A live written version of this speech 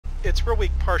it's real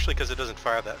weak partially because it doesn't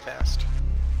fire that fast.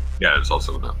 Yeah, it's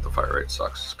also not, the fire rate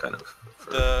sucks, kind of.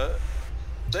 The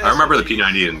I remember the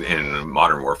P90 in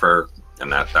Modern Warfare, and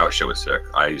that shit was sick.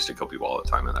 I used to kill people all the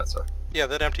time in that stuff. Yeah,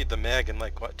 that emptied the mag in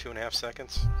like, what, 2.5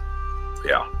 seconds?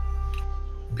 Yeah.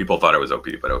 People thought it was OP,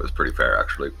 but it was pretty fair,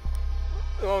 actually.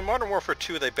 Well, in Modern Warfare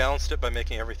 2, they balanced it by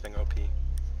making everything OP.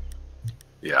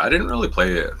 Yeah, I didn't really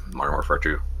play Modern Warfare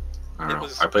 2. I don't know.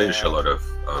 I played a shitload of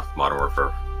Modern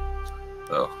Warfare.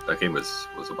 So, that game was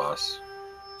a boss.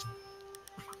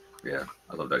 Yeah,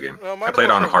 I love that game. Well, I played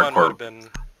on hardcore.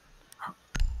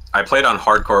 I played on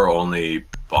hardcore only,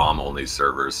 bomb only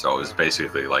servers, so it was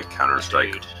basically like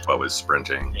Counter-Strike, but with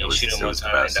sprinting. It was the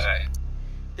best.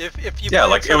 If you yeah,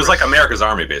 like it was like America's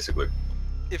Army, basically.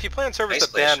 If you play on servers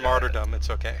that ban martyrdom, it's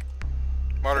okay.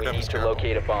 Martyrdom is terrible.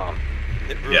 Locate a bomb.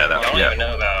 Yeah,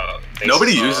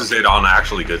 nobody uses it on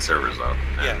actually good servers though.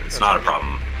 Yeah, it's not a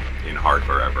problem in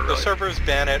hardcore ever. The servers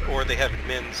ban it, or they have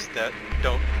admins that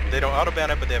don't. They don't auto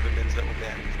ban it, but they have admins that will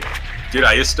ban it. Dude,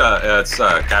 I used to. It's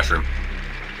Cash Room.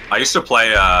 I used to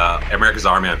play America's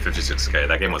Army on 56K.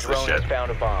 That game was the shit.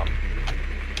 Found a bomb.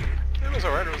 It was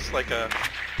alright. It was like a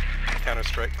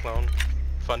Counter-Strike clone,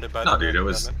 funded by. No, dude, it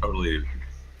was totally.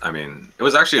 I mean, it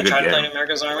was actually a good game. I tried playing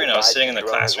America's Army, and I was sitting in the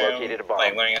classroom,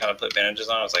 like learning how to put bandages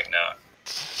on. I was like, nah,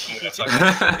 I'm gonna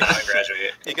fucking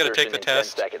graduate. You gotta take the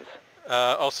test.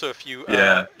 Also, if you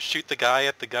shoot the guy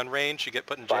at the gun range, you get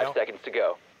put in jail. 5 seconds to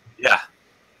go. Yeah,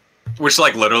 which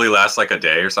like literally lasts like a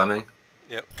day or something.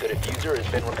 Yep. The diffuser has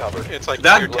been recovered. It's like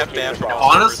that. You're temp banned from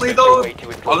Honestly though,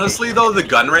 the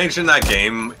gun range in that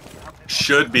game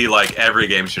should be like every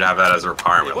game should have that as a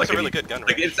requirement. It was like a really good gun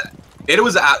range. It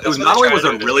was not only was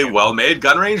a really well-made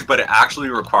gun range, but it actually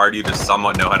required you to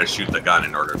somewhat know how to shoot the gun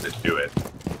in order to do it.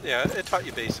 Yeah, it taught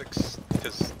you basics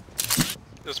because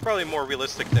it was probably more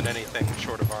realistic than anything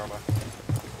short of Arma.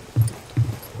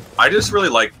 I just really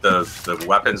liked the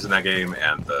weapons in that game,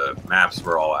 and the maps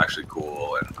were all actually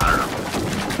cool, and I don't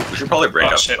know. We should probably break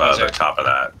up the top of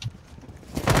that.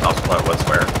 What's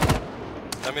where?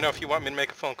 Let me know if you want me to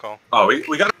make a phone call. Oh,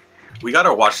 we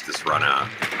gotta watch this run out.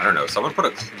 I don't know. Someone put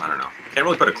I don't know. Can't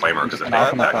really put a claimer because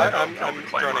I'm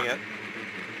droning it.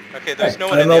 Okay, there's no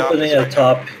one in the office. I'm opening a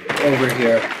top over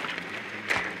here.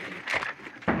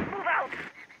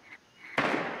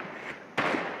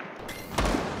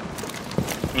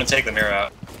 I'm gonna take the mirror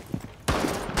out.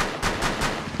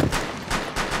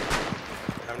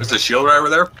 There's a shield right over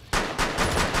there.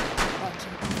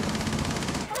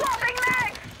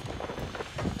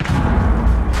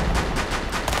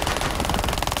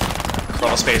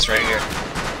 Little space right here.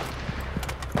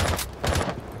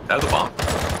 That's a bomb.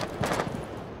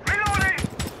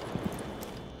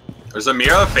 There's a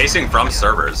mirror facing from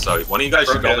servers, so one of you guys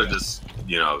should be able to just,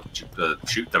 you know,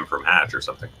 shoot them from hatch or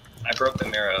something. I broke the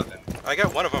mirror open. I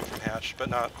got one of them from hatch, but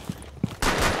not.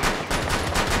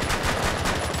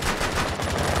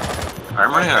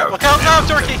 I'm running out. Look out! No,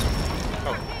 Dorky!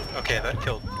 Oh, okay, that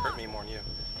hurt me more than you.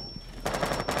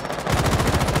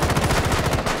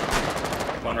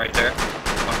 One right there.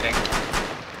 Okay.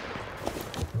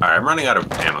 Alright, I'm running out of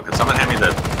ammo. Can someone hand me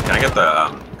the... Can I get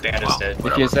the... Band is dead.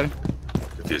 Diffuser.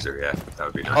 Diffuser, yeah. That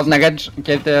would be nice. Hold Nugget,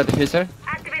 get the diffuser.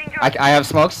 I have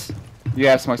smokes. You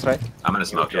have smokes, right? I'm gonna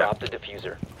smoke, yeah. Drop the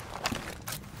diffuser.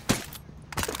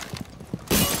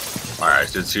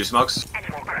 Alright, did 2 smokes?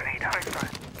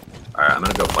 Alright, I'm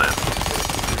gonna go plant.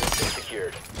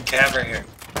 Secured. Cab right here.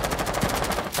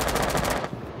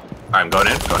 Alright, I'm going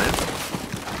in.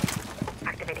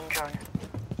 Activating drone.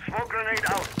 Smoke grenade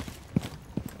out.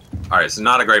 Alright, it's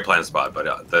not a great plant spot,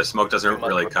 but the smoke doesn't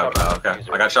really cover. Okay,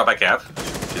 I got shot by Cav.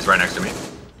 She's right next to me.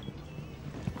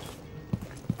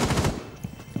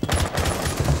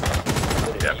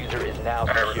 User is now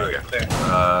okay.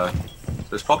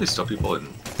 There's probably still people in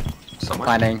somewhere.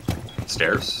 Finding.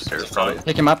 Stairs, probably.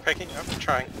 Pick him up. Picking up,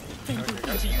 trying.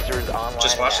 User is online.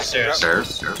 Just watch the stairs.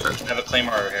 Stairs. I have a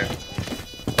claymore over here.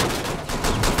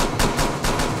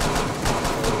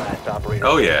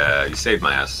 Oh yeah, you saved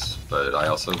my ass, but I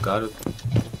also got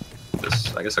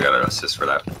this. I guess I got an assist for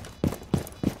that.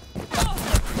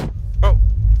 Oh,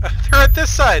 they're at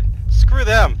this side. Screw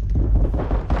them.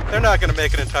 They're not gonna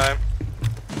make it in time.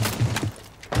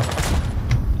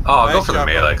 Oh, Nice go for the job,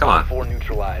 melee. Come on. 4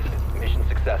 neutralized. Mission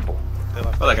successful.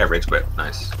 Oh, that guy rage quit.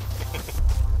 Nice.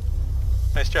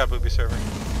 Nice job, Booby Server.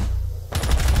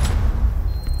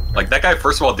 Like that guy,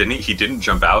 first of all, he didn't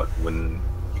jump out when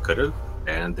he could have,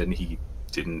 and then he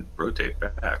didn't rotate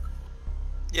back.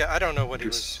 Yeah, I don't know what he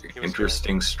was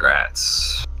Interesting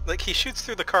strats. Like, he shoots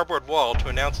through the cardboard wall to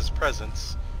announce his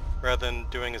presence, rather than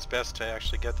doing his best to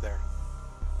actually get there.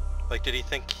 Like, did he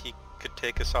think he could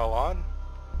take us all on?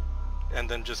 and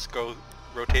then just go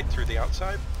rotate through the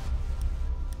outside?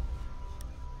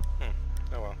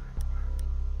 Oh well.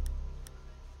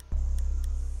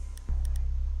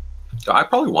 So I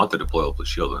probably want the deployable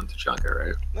shield into Chunker,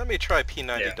 right? Let me try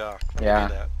P90 Yeah. Doc. Let me Yeah,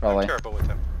 do that. probably. I'm terrible with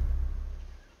him.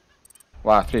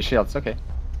 Wow, 3 shields, okay.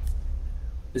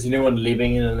 Is anyone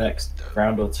leaving in the next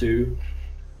round or two?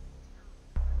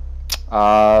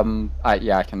 Yeah,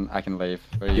 I can leave.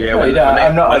 Yeah,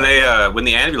 when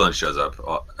the ambulance shows up,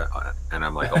 and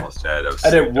I'm like almost dead of I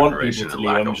don't want deprivation people to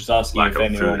and leave. I'm just asking lack if of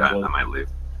anyone food, I will. might leave.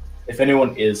 If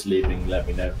anyone is leaving, let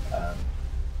me know.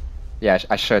 Yeah,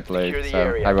 I should leave, Secure the so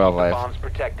area. I will Keep the leave. bombs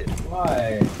protected.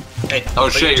 Why? Hey, Oh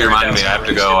put shit, your you turret reminded me. I down have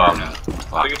to somewhere.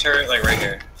 go. Put your turret like right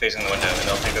here, facing the window, and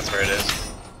they'll think that's where it is.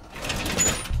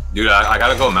 Dude, I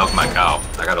gotta go milk my cow.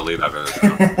 I gotta leave after this.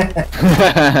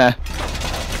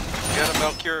 You gotta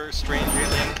milk your strange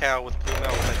alien cow with blue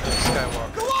milk like Luke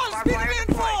Skywalker.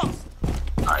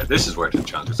 Alright, this is where the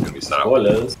chunk is gonna be set up.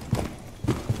 Spoilers.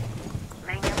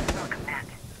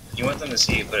 You want them to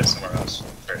see you put it somewhere else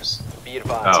first. Be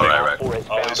advised. Oh, right, Op right. 4 has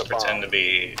found Always a pretend bomb. to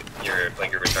be you're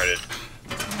retarded.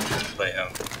 Play him,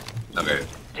 Okay.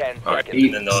 10 Alright. seconds.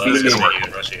 and then they'll This is estimate work. you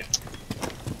and rush you.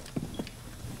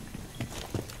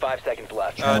 5 seconds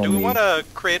left. Do we want to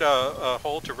create a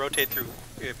hole to rotate through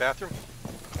a bathroom?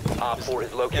 Op 4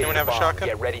 is located. Anyone have a bomb. shotgun?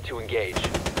 Get ready to engage.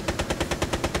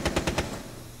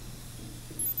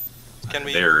 Can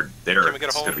we? They're Can we get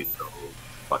a hold? gonna be so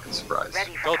fucking surprised.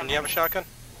 Golden, do you have a shotgun?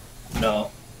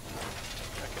 No.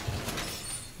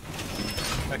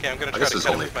 Okay, I'm gonna I try guess to there's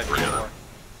cut it only with my 3 of them.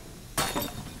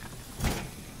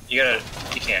 D4. You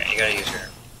gotta use your,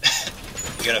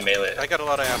 you gotta melee it. I got a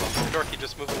lot of ammo. Dorky,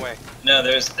 just move away. No,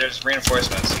 there's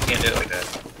reinforcements, you can't do it like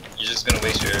that. You're just gonna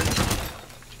waste your,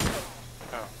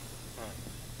 Oh.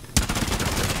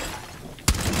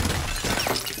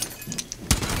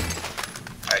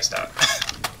 alright, stop.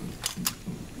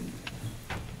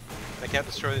 I can't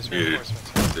destroy these Dude.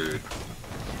 reinforcements. Dude.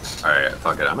 Alright,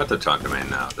 fuck it. I'm at the chunk domain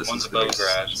now. This One's is gonna above be,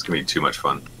 garage. it's gonna be too much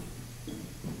fun.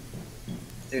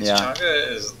 Dude, Yeah.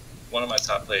 Tachanka is one of my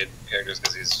top played characters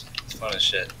because he's fun as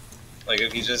shit. Like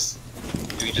if you just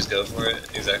go for it,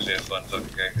 he's actually a fun fucking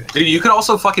character. Dude, you could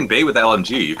also fucking bait with the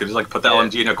LMG. You could just like put the Yeah.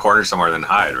 LMG in a corner somewhere and then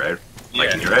hide, right? Like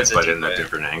Yeah, in your head, it's a but in a deep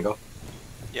different angle.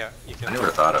 Yeah, you I can. never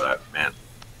thought of that, man.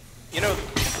 You know,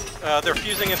 they're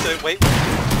fusing into. Wait.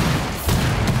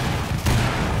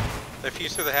 They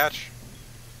fuse through the hatch.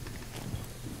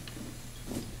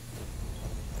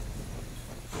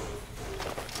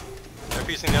 They're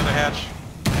fusing the other hatch.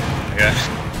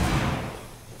 Yeah.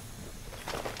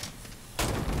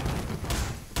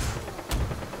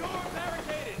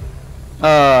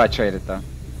 Oh, I traded though.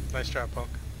 Nice job, Punk.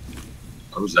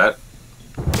 What was that?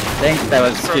 I think that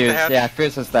was Broke the Fuse. hatch. Yeah,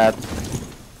 Fuse was that.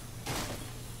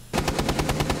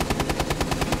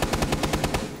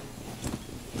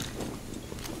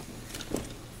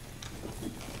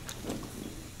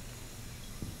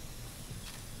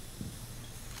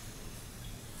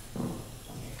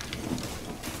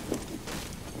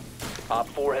 Op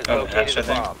 4 has Oh, located a hatch,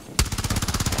 I bomb.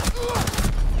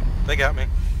 They got me.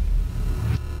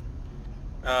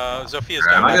 Zophia's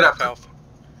Alright, down am I at gonna half have to- health.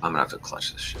 I'm gonna have to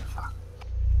clutch this shit. Fuck.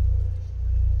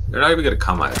 They're not even gonna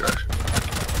come my direction.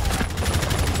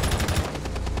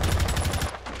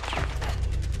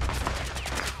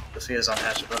 Sophia's on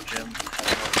hatch above Jim.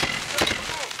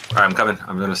 Alright, I'm coming.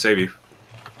 I'm gonna save you.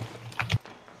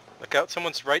 Look out,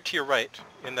 someone's right to your right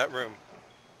in that room.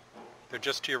 They're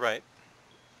just to your right.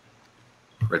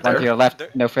 Right One to there. your left, There-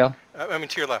 no fail. I mean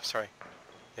to your left, sorry.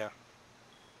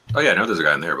 Oh yeah, I know there's a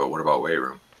guy in there, but what about weight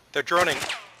room? They're droning.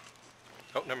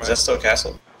 Oh, never Is mind. that still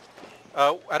castle?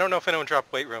 I don't know if anyone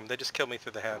dropped weight room. They just killed me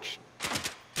through the hatch.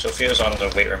 Sophia's on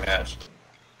the weight room hatch.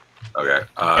 Okay.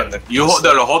 And the- You hold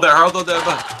that. Hold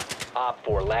that. Op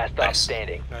 4, last Nice. op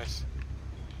standing. Nice.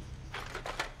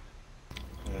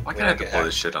 Why can't I have to pull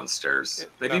this shit on stairs?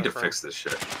 They Not need to a problem. fix this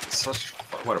shit. It's such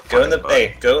what a Go in the fucking bug.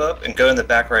 hey, go up and go in the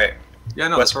back right. Yeah,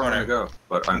 no, west that's where I'm gonna corner. go.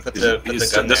 But I'm, Put he's- the- put the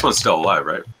he's- gun this there. one's still alive,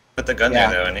 right? Put the gun Yeah,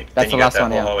 there though, and then that's you the got last that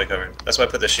one, whole yeah. hallway covered. That's why I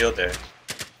put the shield there.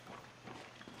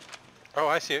 Oh,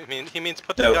 I see. I mean, he means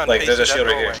put the No, gun like there's a facing shield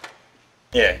that right here. doorway.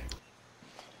 Yeah,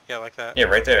 Yeah, like that. yeah,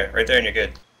 right there, and you're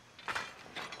good.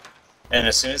 And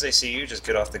as soon as they see you, just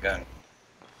get off the gun.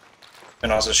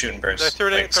 And also shoot and burst. They're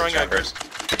throwing, like throwing, 6 round burst.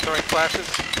 throwing flashes.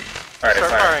 Alright,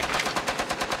 Start fire. firing.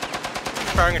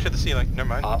 Firing into the ceiling. Never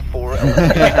mind. Op 4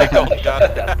 eliminated. Golden gun.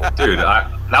 Successful. Dude,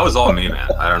 that was all me, man.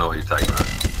 I don't know what you're talking about.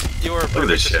 You were a at perfect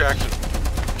this shit.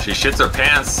 distraction. She shits her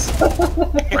pants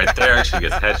right there. She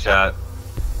gets headshot.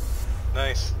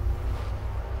 Nice.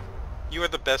 You were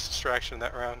the best distraction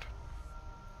that round.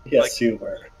 Yes, Like- you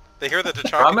were. They hear the Tachaka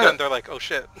Problem- gun, they're like, oh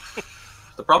shit.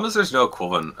 The problem is there's no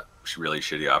equivalent really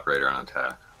shitty operator on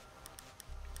attack.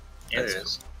 Yeah, It's there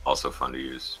is. also fun to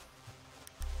use.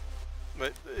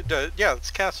 But, yeah,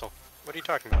 it's Castle. What are you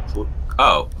talking about?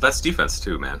 Oh, that's defense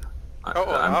too, man. Oh,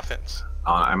 offense.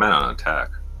 I meant on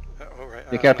attack. Oh, right.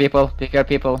 Pick your people. Pick your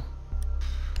people.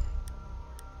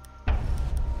 What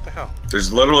the hell?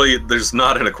 There's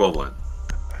not an equivalent.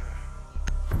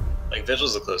 Like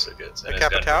Vigil's the closest it gets. The and his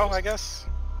gun Capitao, rolls. I guess?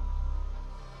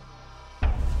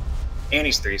 And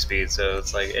he's 3-speed, so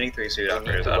it's like any 3-speed They need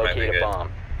operator is to automatically locate a good.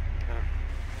 bomb.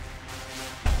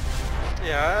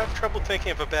 Yeah, I have trouble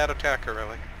thinking of a bad attacker,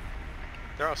 really.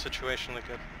 They're all situationally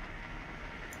good.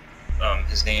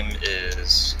 His name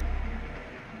is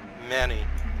Manny.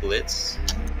 Blitz.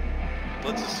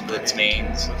 Blitz is great. Blitz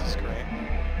mains. Blitz is great.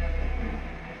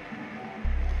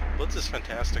 Blitz is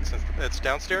fantastic since it's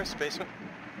downstairs, basement.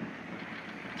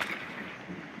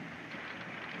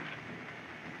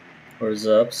 Or is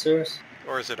it upstairs?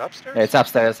 Or is it upstairs? Yeah, it's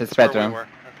upstairs. It's That's where bedroom. we were.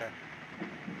 Okay.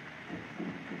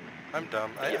 I'm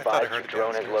dumb. Be I thought I advised heard your it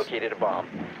drone has downstairs. located a bomb.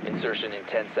 Insertion in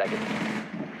 10 seconds.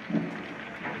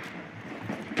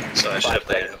 So I should have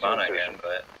played Havana again,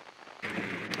 but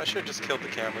I should have just killed the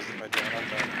cameras with my drone. I'm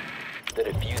done. The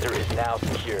diffuser is now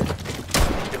secured.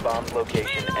 Proceed to bomb's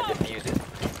location and defuse it.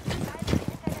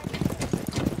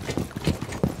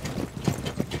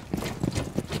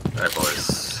 Alright,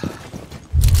 boys.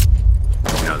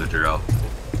 You know the drill.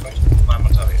 climb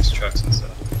on top of these trucks and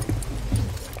stuff.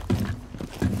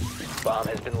 Bomb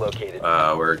has been located.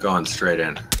 We're going straight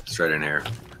in here.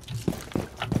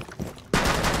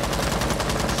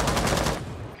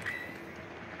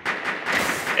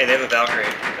 Hey, they have a Valkyrie.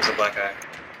 There's a black eye.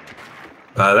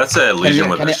 That's a Legion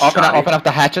with Can a you open shotty. up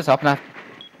the hatches? Open up.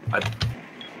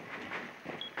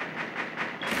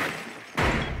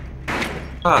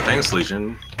 Thanks,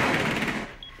 Legion.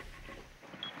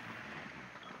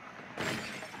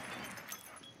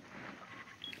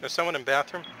 There's someone in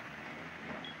bathroom.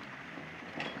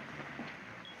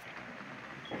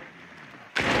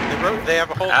 They have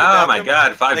a whole. Oh my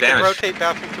god, 5 they damage. can rotate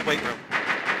bathroom to weight room.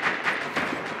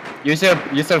 Use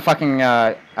your fucking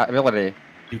ability.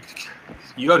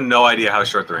 You have no idea how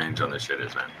short the range on this shit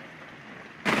is, man.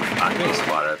 I'm getting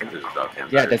spotted. I think there's a dog cam.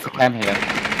 Yeah, there's a cam here.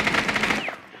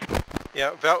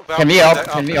 Yeah, Can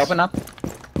we open up?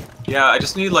 Yeah, I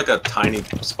just need like a tiny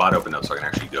spot open up so I can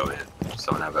actually go in.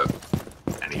 Someone have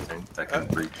anything that can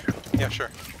reach, Yeah, sure.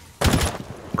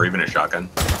 or even a shotgun.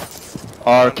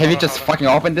 Or can we just fucking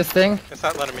open this thing? It's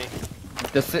not letting me.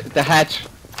 The hatch.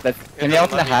 It Can we doesn't open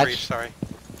the let me hatch? reach, sorry.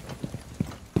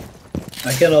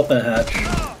 I can open a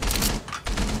hatch.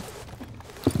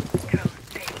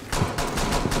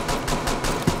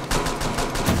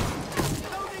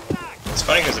 It's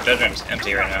funny because the bedroom's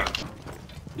empty right now.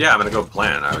 Yeah, I'm gonna go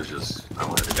plan. I wanted to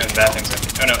And get. the bathroom's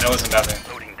empty. Oh no, Ella's in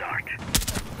bathroom. Loading dart.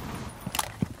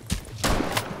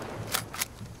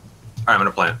 Alright, I'm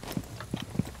gonna plan.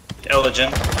 Ella,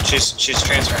 Jim. She's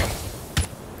transferring.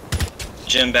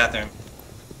 Jim, bathroom.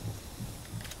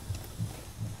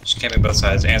 She's camping both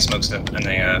sides and smokes on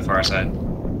the far side.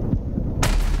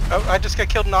 Oh, I just got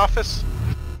killed in office.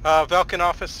 Valken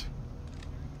office.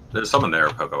 There's someone there,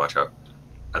 Poco. Watch out.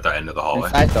 At the end of the hallway.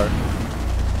 Inside door.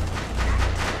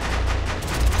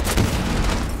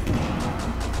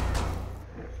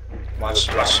 Watch.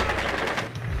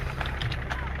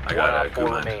 I got a Four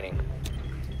Guman. remaining.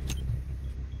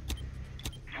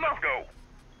 Smoke go.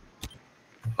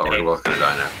 Oh, we're both gonna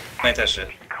die now. Plant that shit.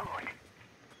 Code.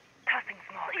 Tossing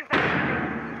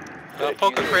smoke.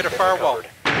 Poco, create a firewall.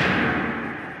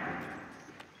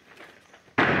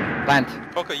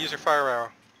 Plant. Poco, use your fire arrow.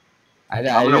 I I'm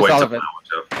gonna use wait all till of it. now. Watch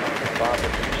out. Bomb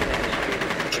diffusion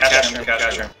initiated.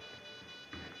 Cash room.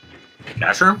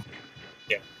 Cash room?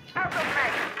 Out of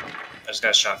mag. I just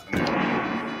got shot from there.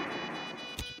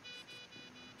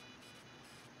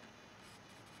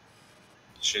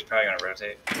 She's probably gonna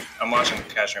rotate. I'm watching the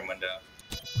cash room window.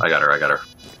 I got her.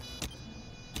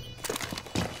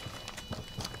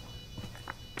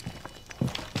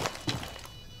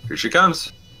 Here she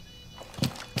comes.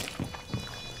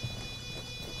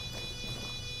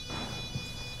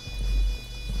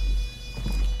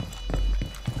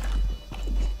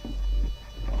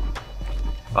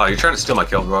 Oh, you're trying to steal my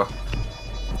kill, bro.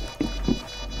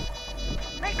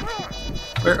 Make room.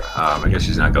 Where? I guess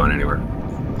she's not going anywhere.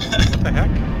 What the heck?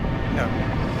 Yeah.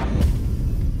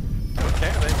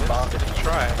 Okay, they didn't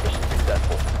try. Mission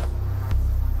successful.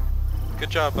 Good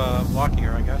job blocking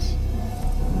her, I guess.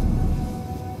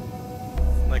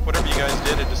 Like, whatever you guys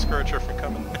did to discourage her from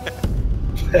coming.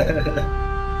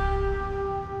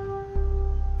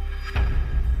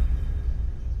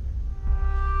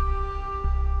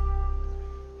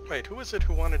 Wait, who was it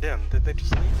who wanted in? Did they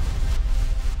just leave?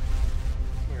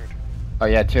 Weird. Oh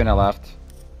yeah, 2 on the left.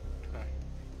 Okay.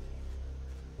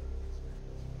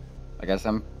 I guess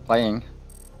I'm playing.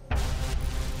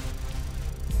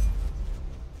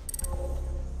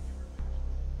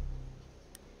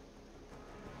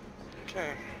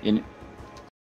 Okay. You,